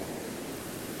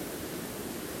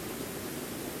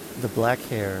The black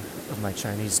hair of my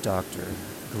Chinese doctor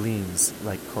gleams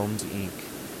like combed ink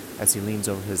as he leans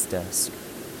over his desk,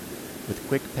 with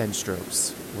quick pen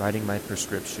strokes writing my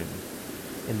prescription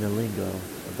in the lingo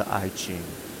of the I Ching.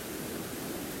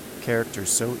 Characters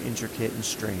so intricate and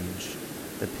strange,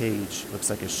 the page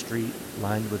looks like a street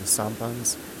lined with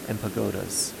sampans and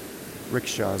pagodas,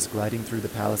 rickshaws gliding through the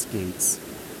palace gates,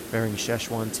 bearing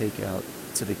Szechuan takeout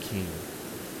to the king.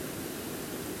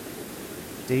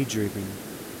 Daydreaming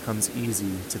comes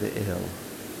easy to the ill.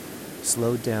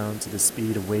 Slowed down to the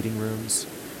speed of waiting rooms,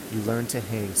 you learn to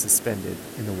hang suspended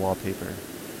in the wallpaper,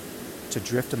 to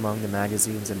drift among the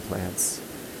magazines and plants,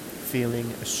 feeling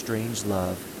a strange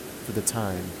love for the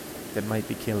time that might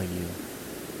be killing you.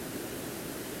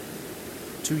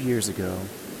 2 years ago,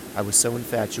 I was so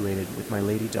infatuated with my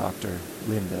lady doctor,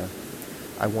 Linda,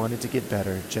 I wanted to get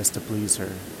better just to please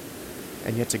her,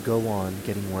 and yet to go on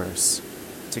getting worse,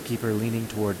 to keep her leaning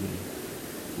toward me,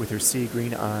 with her sea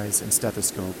green eyes and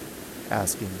stethoscope,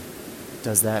 asking,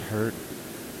 "Does that hurt?"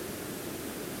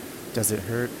 Does it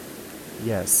hurt?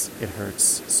 Yes, it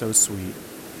hurts. So sweet.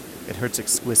 It hurts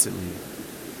exquisitely.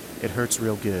 It hurts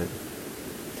real good.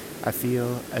 I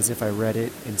feel as if I read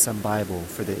it in some Bible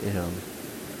for the ill,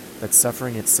 that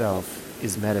suffering itself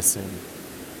is medicine,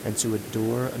 and to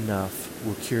endure enough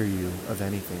will cure you of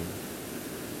anything.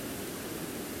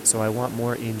 So I want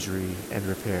more injury and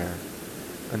repair,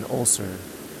 an ulcer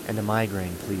and a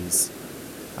migraine, please.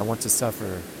 I want to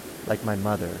suffer like my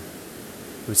mother,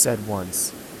 who said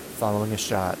once, following a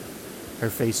shot, her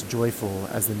face joyful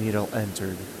as the needle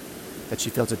entered, that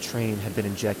she felt a train had been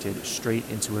injected straight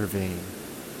into her vein.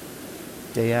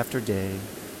 Day after day,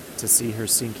 to see her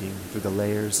sinking through the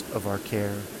layers of our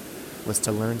care was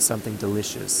to learn something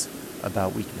delicious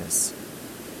about weakness.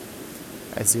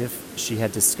 As if she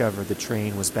had discovered the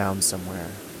train was bound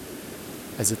somewhere.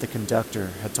 As if the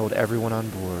conductor had told everyone on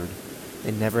board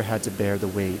they never had to bear the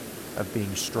weight of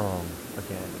being strong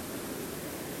again.